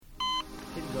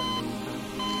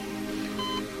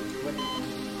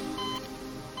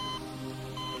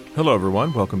Hello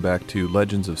everyone, welcome back to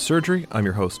Legends of Surgery. I'm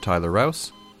your host Tyler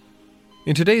Rouse.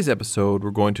 In today's episode,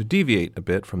 we're going to deviate a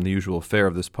bit from the usual fare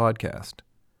of this podcast.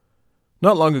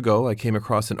 Not long ago, I came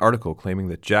across an article claiming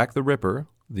that Jack the Ripper,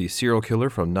 the serial killer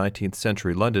from 19th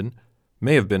century London,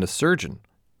 may have been a surgeon.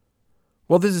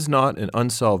 While this is not an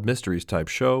unsolved mysteries type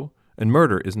show, and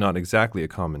murder is not exactly a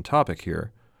common topic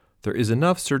here, there is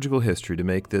enough surgical history to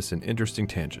make this an interesting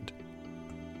tangent.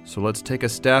 So let's take a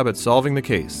stab at solving the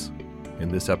case in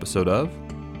this episode of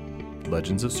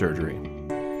Legends of Surgery.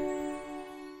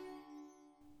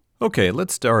 Okay,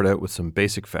 let's start out with some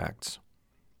basic facts.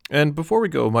 And before we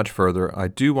go much further, I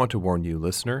do want to warn you,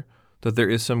 listener, that there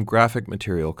is some graphic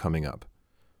material coming up.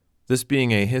 This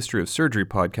being a history of surgery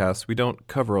podcast, we don't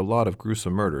cover a lot of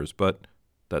gruesome murders, but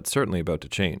that's certainly about to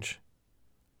change.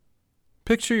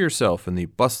 Picture yourself in the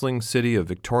bustling city of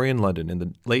Victorian London in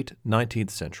the late 19th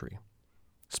century.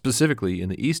 Specifically in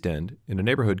the East End, in a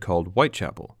neighborhood called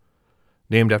Whitechapel,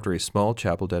 named after a small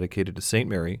chapel dedicated to St.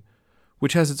 Mary,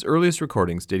 which has its earliest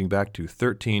recordings dating back to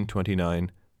 1329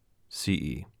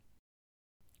 CE.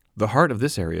 The heart of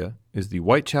this area is the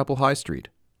Whitechapel High Street,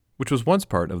 which was once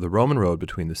part of the Roman road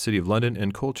between the City of London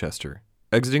and Colchester,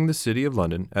 exiting the City of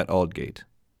London at Aldgate.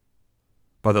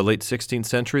 By the late 16th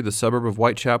century, the suburb of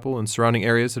Whitechapel and surrounding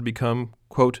areas had become,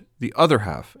 quote, the other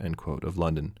half, end quote, of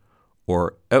London,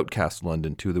 or outcast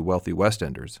London to the wealthy West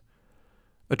Enders,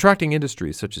 attracting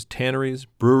industries such as tanneries,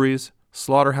 breweries,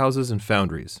 slaughterhouses, and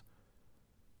foundries.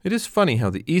 It is funny how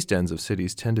the East Ends of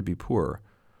cities tend to be poorer,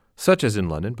 such as in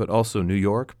London, but also New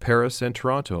York, Paris, and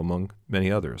Toronto, among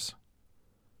many others.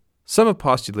 Some have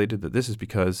postulated that this is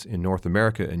because, in North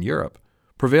America and Europe,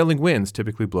 prevailing winds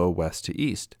typically blow west to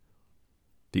east.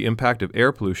 The impact of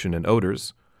air pollution and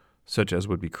odors, such as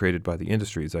would be created by the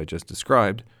industries I just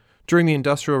described, during the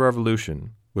Industrial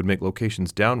Revolution would make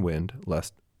locations downwind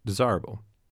less desirable.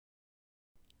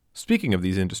 Speaking of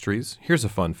these industries, here's a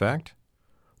fun fact.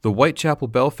 The Whitechapel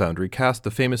Bell Foundry cast the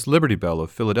famous Liberty Bell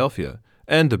of Philadelphia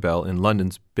and the bell in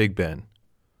London's Big Ben.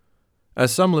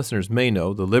 As some listeners may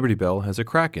know, the Liberty Bell has a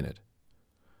crack in it.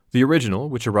 The original,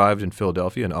 which arrived in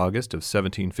Philadelphia in August of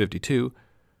 1752,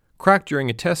 cracked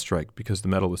during a test strike because the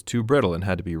metal was too brittle and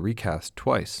had to be recast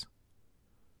twice.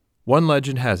 One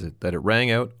legend has it that it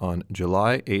rang out on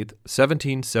July 8,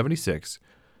 1776,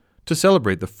 to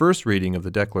celebrate the first reading of the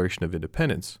Declaration of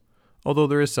Independence, although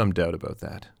there is some doubt about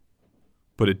that.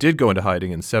 But it did go into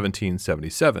hiding in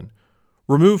 1777,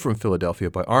 removed from Philadelphia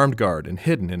by armed guard and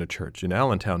hidden in a church in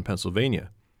Allentown,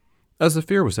 Pennsylvania, as the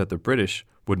fear was that the British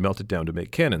would melt it down to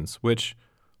make cannons, which,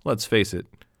 let's face it,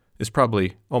 is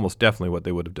probably almost definitely what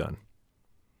they would have done.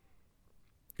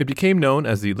 It became known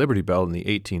as the Liberty Bell in the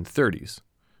 1830s,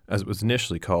 as it was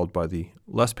initially called by the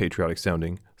less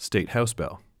patriotic-sounding State House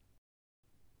Bell.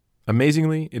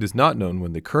 Amazingly, it is not known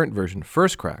when the current version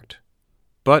first cracked,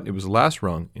 but it was last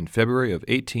rung in February of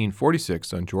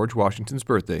 1846 on George Washington's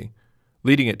birthday,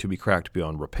 leading it to be cracked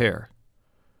beyond repair.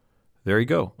 There you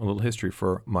go, a little history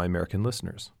for my American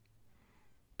listeners.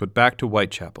 But back to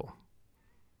Whitechapel.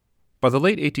 By the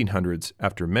late 1800s,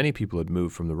 after many people had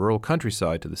moved from the rural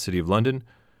countryside to the City of London,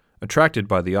 attracted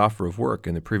by the offer of work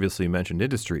in the previously mentioned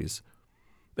industries,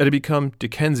 it had become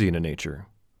Dickensian in nature,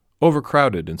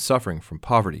 overcrowded and suffering from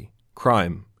poverty,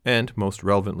 crime, and, most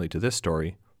relevantly to this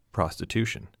story,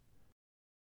 prostitution.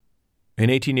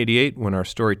 In 1888, when our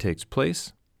story takes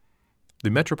place, the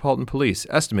Metropolitan Police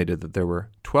estimated that there were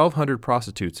 1,200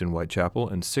 prostitutes in Whitechapel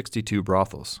and 62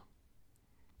 brothels.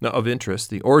 Now, of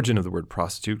interest, the origin of the word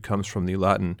prostitute comes from the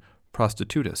Latin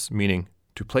prostitutus, meaning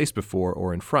to place before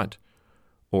or in front,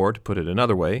 or, to put it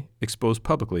another way, expose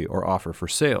publicly or offer for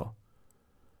sale.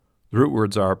 The root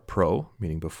words are pro,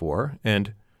 meaning before,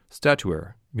 and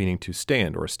statuere, meaning to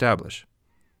stand or establish.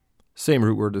 Same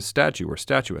root word as statue or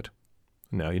statuette.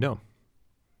 Now you know.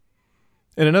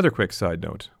 And another quick side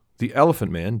note, the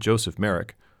Elephant Man, Joseph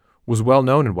Merrick, was well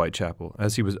known in Whitechapel,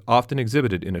 as he was often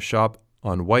exhibited in a shop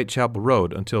on Whitechapel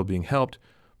Road until being helped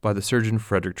by the surgeon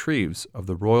Frederick Treves of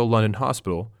the Royal London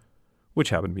Hospital,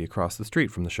 which happened to be across the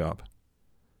street from the shop.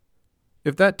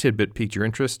 If that tidbit piqued your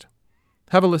interest,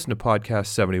 have a listen to Podcast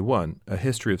 71, A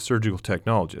History of Surgical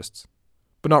Technologists.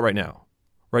 But not right now.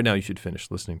 Right now you should finish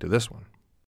listening to this one.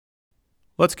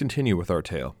 Let's continue with our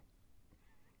tale.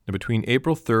 Now, between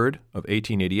April 3rd of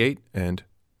 1888 and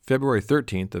February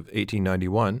 13th of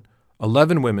 1891,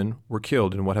 11 women were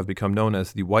killed in what have become known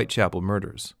as the Whitechapel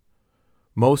murders.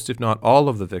 Most, if not all,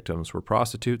 of the victims were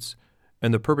prostitutes,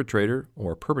 and the perpetrator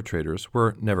or perpetrators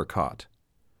were never caught.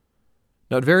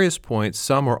 Now, at various points,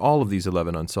 some or all of these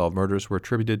 11 unsolved murders were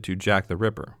attributed to Jack the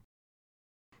Ripper.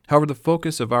 However, the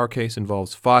focus of our case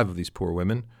involves 5 of these poor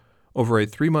women over a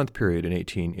 3-month period in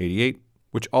 1888,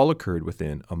 which all occurred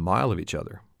within a mile of each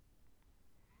other.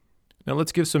 Now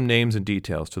let's give some names and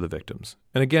details to the victims.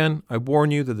 And again, I warn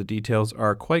you that the details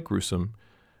are quite gruesome,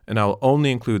 and I will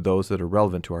only include those that are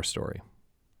relevant to our story.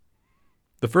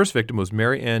 The first victim was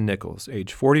Mary Ann Nichols,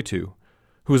 age 42,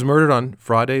 who was murdered on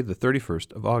Friday, the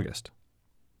 31st of August.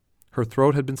 Her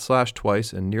throat had been slashed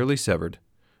twice and nearly severed,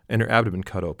 and her abdomen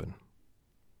cut open.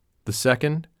 The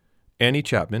second, Annie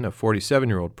Chapman, a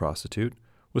 47-year-old prostitute,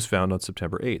 was found on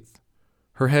September 8th.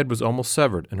 Her head was almost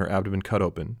severed and her abdomen cut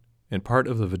open, and part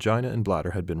of the vagina and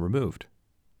bladder had been removed.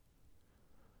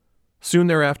 Soon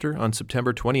thereafter, on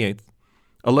September 28th,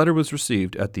 a letter was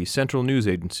received at the Central News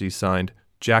Agency signed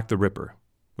Jack the Ripper,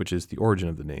 which is the origin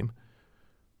of the name,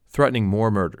 threatening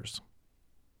more murders.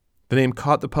 The name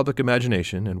caught the public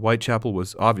imagination, and Whitechapel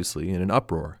was obviously in an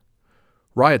uproar.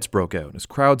 Riots broke out as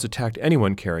crowds attacked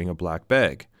anyone carrying a black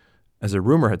bag, as a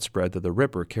rumor had spread that the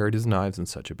Ripper carried his knives in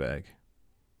such a bag.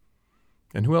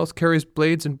 And who else carries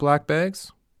blades in black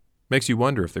bags? Makes you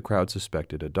wonder if the crowd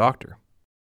suspected a doctor.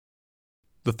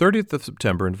 The 30th of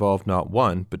September involved not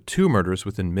one, but two murders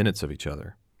within minutes of each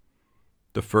other.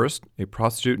 The first, a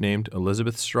prostitute named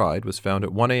Elizabeth Stride, was found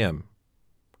at 1 a.m.,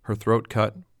 her throat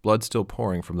cut, blood still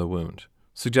pouring from the wound,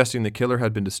 suggesting the killer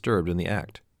had been disturbed in the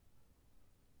act.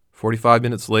 45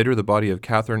 minutes later, the body of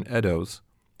Catherine Eddowes,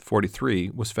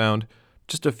 43, was found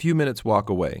just a few minutes' walk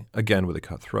away, again with a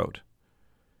cut throat.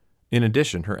 In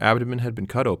addition, her abdomen had been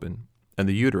cut open, and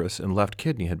the uterus and left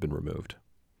kidney had been removed.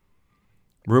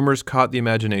 Rumors caught the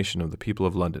imagination of the people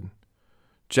of London.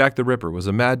 Jack the Ripper was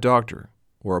a mad doctor,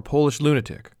 or a Polish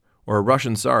lunatic, or a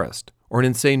Russian czarist, or an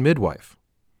insane midwife.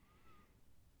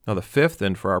 Now the fifth,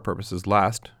 and for our purposes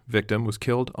last, victim was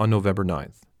killed on November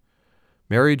 9th.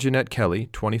 Mary Jeanette Kelly,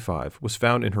 25, was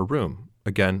found in her room,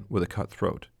 again with a cut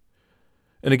throat.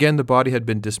 And again the body had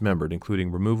been dismembered,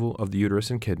 including removal of the uterus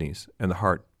and kidneys, and the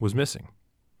heart was missing.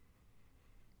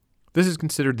 This is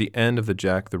considered the end of the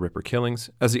Jack the Ripper killings,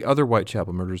 as the other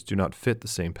Whitechapel murders do not fit the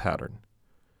same pattern.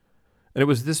 And it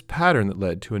was this pattern that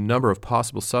led to a number of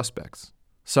possible suspects.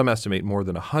 Some estimate more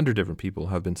than 100 different people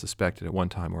have been suspected at one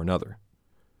time or another.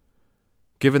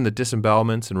 Given the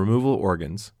disembowelments and removal of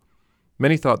organs,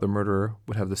 many thought the murderer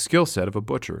would have the skill set of a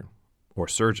butcher or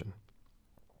surgeon.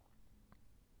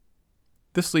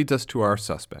 This leads us to our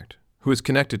suspect, who is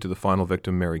connected to the final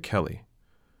victim, Mary Kelly.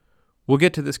 We'll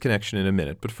get to this connection in a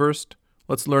minute, but first,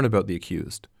 let's learn about the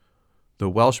accused, the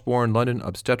Welsh-born London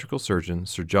obstetrical surgeon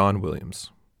Sir John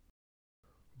Williams.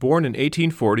 Born in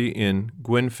 1840 in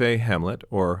Gwynfe Hamlet,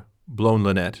 or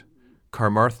Blaenlinet,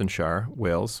 Carmarthenshire,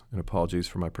 Wales, and apologies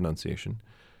for my pronunciation,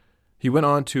 he went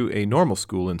on to a normal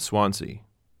school in Swansea,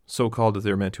 so called as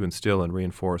they were meant to instill and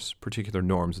reinforce particular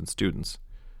norms in students,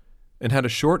 and had a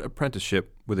short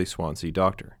apprenticeship with a Swansea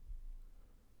doctor.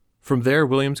 From there,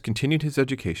 Williams continued his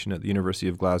education at the University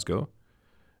of Glasgow,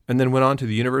 and then went on to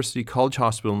the University College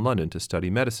Hospital in London to study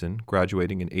medicine,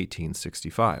 graduating in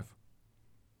 1865.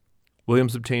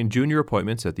 Williams obtained junior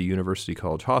appointments at the University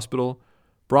College Hospital,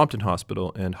 Brompton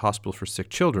Hospital, and Hospital for Sick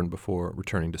Children before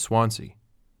returning to Swansea.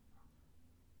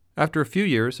 After a few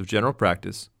years of general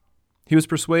practice, he was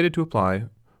persuaded to apply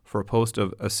for a post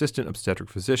of assistant obstetric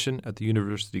physician at the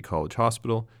University College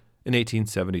Hospital in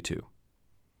 1872.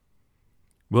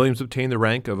 Williams obtained the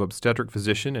rank of obstetric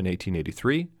physician in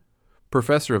 1883,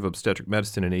 professor of obstetric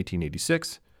medicine in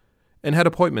 1886, and had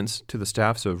appointments to the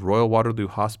staffs of Royal Waterloo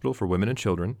Hospital for Women and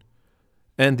Children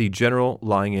and the General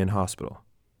Lying-in Hospital.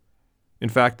 In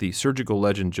fact, the surgical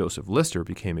legend Joseph Lister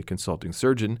became a consulting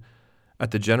surgeon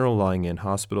at the General Lying-in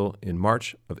Hospital in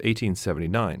March of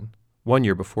 1879, 1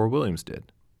 year before Williams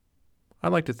did. I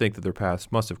like to think that their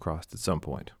paths must have crossed at some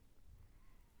point.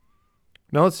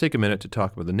 Now let's take a minute to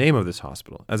talk about the name of this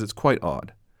hospital, as it's quite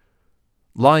odd.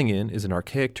 Lying-in is an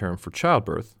archaic term for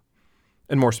childbirth,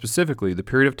 and more specifically, the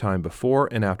period of time before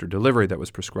and after delivery that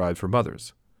was prescribed for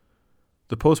mothers.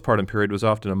 The postpartum period was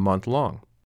often a month long.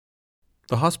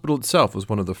 The hospital itself was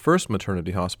one of the first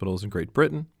maternity hospitals in Great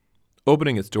Britain,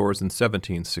 opening its doors in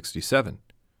 1767,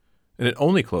 and it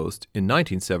only closed in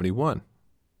 1971.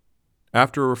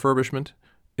 After a refurbishment,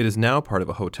 it is now part of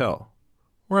a hotel,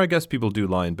 where I guess people do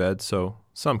lie in bed, so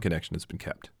some connection has been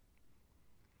kept.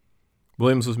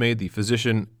 Williams was made the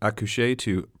physician accouché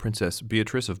to Princess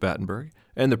Beatrice of Battenberg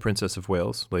and the Princess of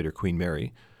Wales, later Queen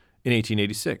Mary, in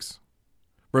 1886.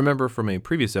 Remember from a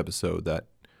previous episode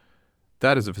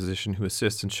that is a physician who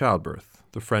assists in childbirth,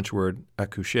 the French word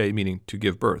accoucher meaning to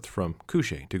give birth, from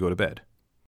coucher, to go to bed.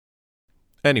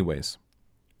 Anyways,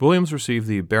 Williams received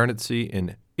the baronetcy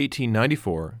in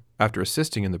 1894 after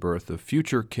assisting in the birth of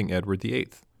future King Edward VIII.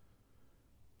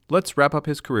 Let's wrap up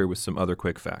his career with some other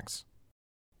quick facts.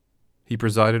 He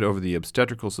presided over the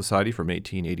Obstetrical Society from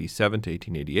 1887 to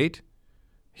 1888.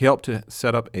 He helped to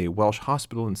set up a Welsh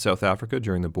hospital in South Africa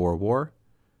during the Boer War,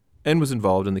 and was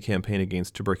involved in the campaign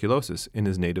against tuberculosis in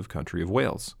his native country of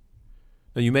Wales.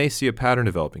 Now you may see a pattern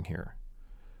developing here.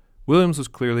 Williams was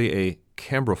clearly a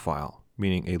Cambrophile,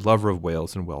 meaning a lover of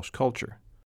Wales and Welsh culture.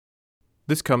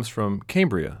 This comes from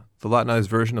Cambria, the Latinized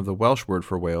version of the Welsh word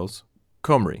for Wales,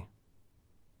 Cymru.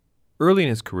 Early in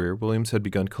his career, Williams had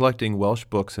begun collecting Welsh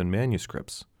books and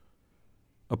manuscripts.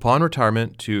 Upon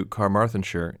retirement to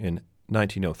Carmarthenshire in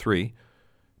 1903,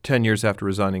 10 years after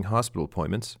resigning hospital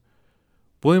appointments,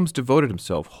 Williams devoted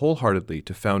himself wholeheartedly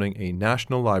to founding a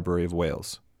National Library of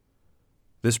Wales.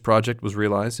 This project was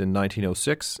realized in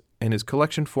 1906, and his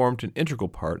collection formed an integral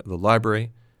part of the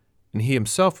library, and he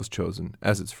himself was chosen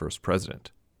as its first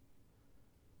president.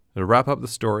 To wrap up the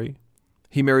story,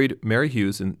 he married Mary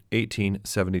Hughes in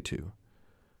 1872.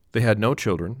 They had no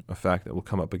children, a fact that will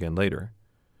come up again later,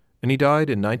 and he died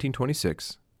in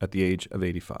 1926 at the age of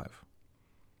 85.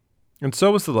 And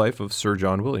so was the life of Sir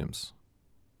John Williams.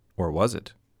 Or was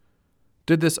it?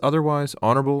 Did this otherwise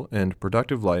honorable and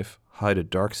productive life hide a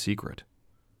dark secret?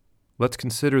 Let's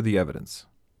consider the evidence.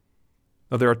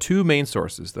 Now, there are two main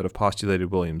sources that have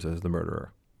postulated Williams as the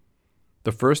murderer.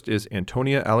 The first is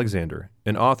Antonia Alexander,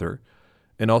 an author,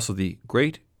 and also the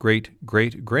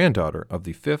great-great-great-granddaughter of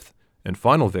the fifth and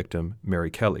final victim, Mary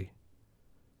Kelly.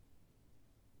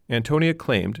 Antonia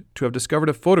claimed to have discovered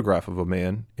a photograph of a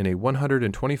man in a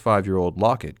 125-year-old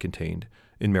locket contained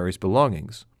in Mary's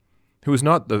belongings, who was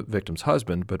not the victim's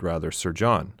husband, but rather Sir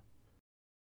John.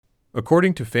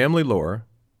 According to family lore,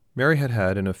 Mary had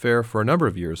had an affair for a number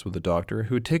of years with a doctor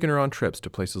who had taken her on trips to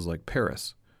places like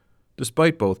Paris,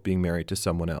 despite both being married to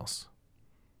someone else.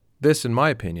 This, in my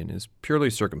opinion, is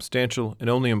purely circumstantial and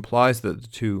only implies that the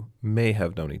two may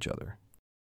have known each other.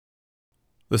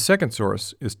 The second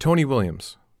source is Tony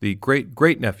Williams, the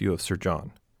great-great-nephew of Sir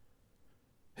John.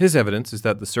 His evidence is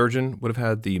that the surgeon would have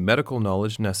had the medical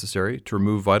knowledge necessary to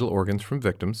remove vital organs from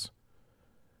victims,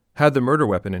 had the murder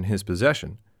weapon in his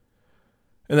possession,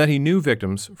 and that he knew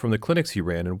victims from the clinics he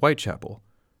ran in Whitechapel,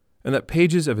 and that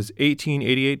pages of his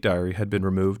 1888 diary had been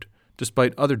removed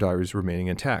despite other diaries remaining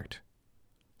intact.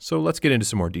 So let's get into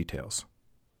some more details.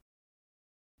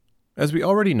 As we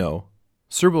already know,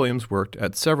 Sir Williams worked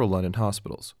at several London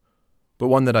hospitals, but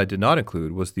one that I did not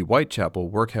include was the Whitechapel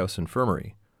Workhouse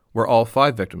Infirmary, where all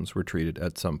 5 victims were treated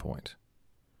at some point.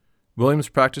 Williams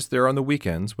practiced there on the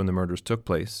weekends when the murders took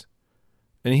place,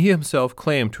 and he himself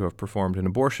claimed to have performed an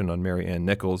abortion on Mary Ann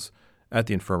Nichols at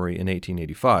the infirmary in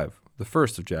 1885, the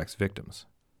first of Jack's victims.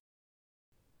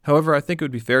 However, I think it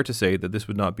would be fair to say that this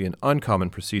would not be an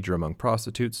uncommon procedure among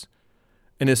prostitutes,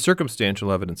 and is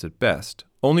circumstantial evidence at best,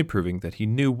 only proving that he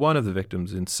knew one of the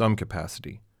victims in some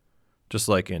capacity, just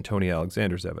like Antonia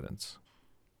Alexander's evidence.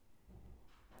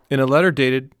 In a letter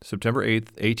dated September 8,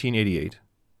 1888,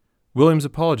 Williams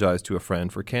apologized to a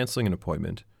friend for canceling an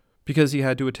appointment because he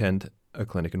had to attend a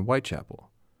clinic in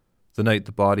Whitechapel, the night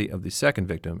the body of the second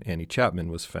victim, Annie Chapman,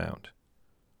 was found.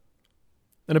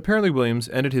 And apparently Williams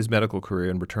ended his medical career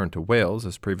and returned to Wales,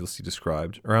 as previously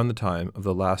described, around the time of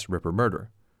the last Ripper murder,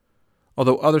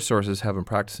 although other sources have him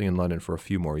practicing in London for a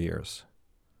few more years.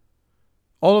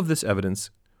 All of this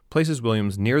evidence places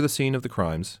Williams near the scene of the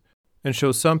crimes and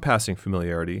shows some passing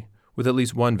familiarity with at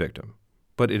least one victim,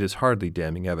 but it is hardly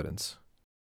damning evidence.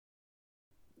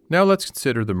 Now let's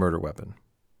consider the murder weapon.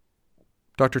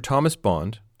 Dr. Thomas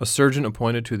Bond, a surgeon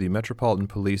appointed to the Metropolitan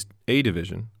Police A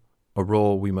Division, a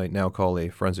role we might now call a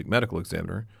forensic medical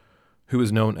examiner, who is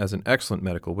known as an excellent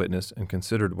medical witness and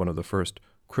considered one of the first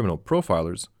criminal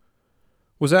profilers,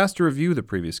 was asked to review the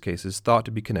previous cases thought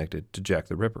to be connected to Jack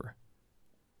the Ripper.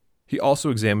 He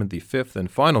also examined the fifth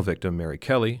and final victim, Mary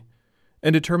Kelly,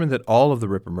 and determined that all of the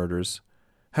Ripper murders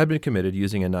had been committed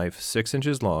using a knife 6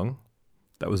 inches long,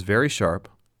 that was very sharp,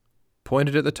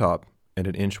 pointed at the top, and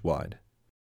an inch wide.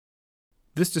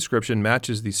 This description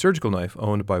matches the surgical knife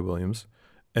owned by Williams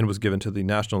and was given to the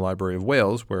National Library of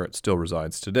Wales, where it still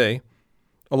resides today,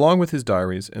 along with his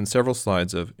diaries and several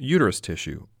slides of uterus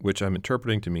tissue, which I'm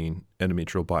interpreting to mean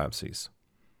endometrial biopsies.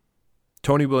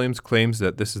 Tony Williams claims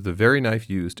that this is the very knife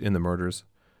used in the murders,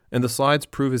 and the slides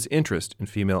prove his interest in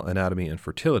female anatomy and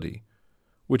fertility,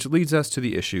 which leads us to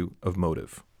the issue of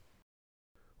motive.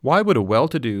 Why would a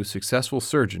well-to-do, successful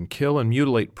surgeon kill and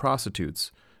mutilate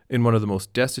prostitutes in one of the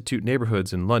most destitute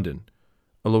neighborhoods in London,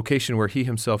 a location where he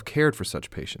himself cared for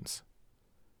such patients?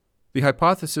 The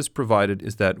hypothesis provided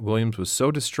is that Williams was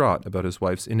so distraught about his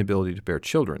wife's inability to bear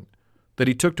children that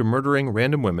he took to murdering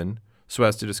random women so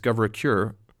as to discover a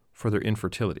cure for their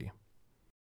infertility.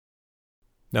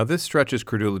 Now, this stretches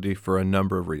credulity for a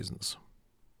number of reasons.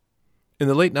 In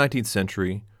the late 19th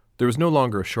century, there was no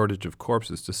longer a shortage of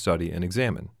corpses to study and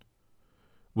examine.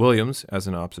 Williams, as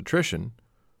an obstetrician,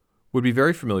 would be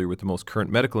very familiar with the most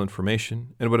current medical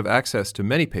information and would have access to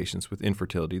many patients with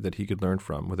infertility that he could learn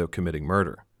from without committing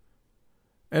murder.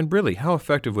 And really, how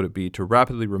effective would it be to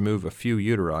rapidly remove a few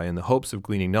uteri in the hopes of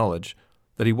gleaning knowledge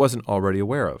that he wasn't already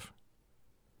aware of?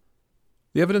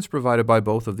 The evidence provided by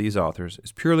both of these authors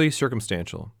is purely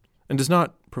circumstantial and does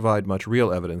not provide much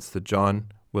real evidence that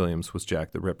John Williams was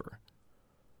Jack the Ripper.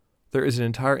 There is an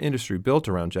entire industry built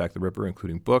around Jack the Ripper,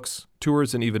 including books,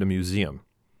 tours, and even a museum.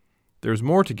 There is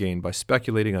more to gain by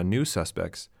speculating on new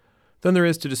suspects than there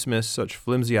is to dismiss such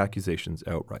flimsy accusations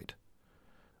outright.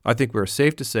 I think we are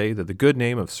safe to say that the good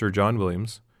name of Sir John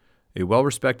Williams, a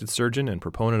well-respected surgeon and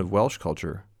proponent of Welsh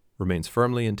culture, remains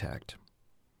firmly intact.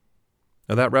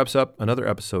 Now that wraps up another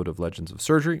episode of Legends of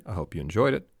Surgery. I hope you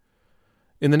enjoyed it.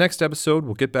 In the next episode,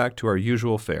 we'll get back to our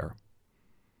usual fare.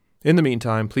 In the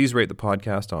meantime, please rate the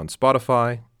podcast on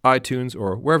Spotify, iTunes,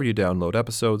 or wherever you download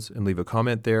episodes and leave a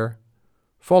comment there.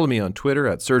 Follow me on Twitter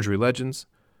at Surgery Legends,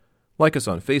 like us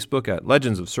on Facebook at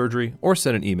Legends of Surgery, or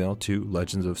send an email to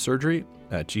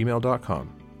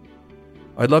legendsofsurgery@gmail.com.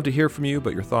 I'd love to hear from you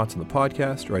about your thoughts on the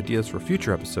podcast or ideas for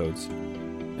future episodes.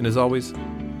 And as always,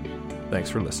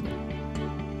 thanks for listening.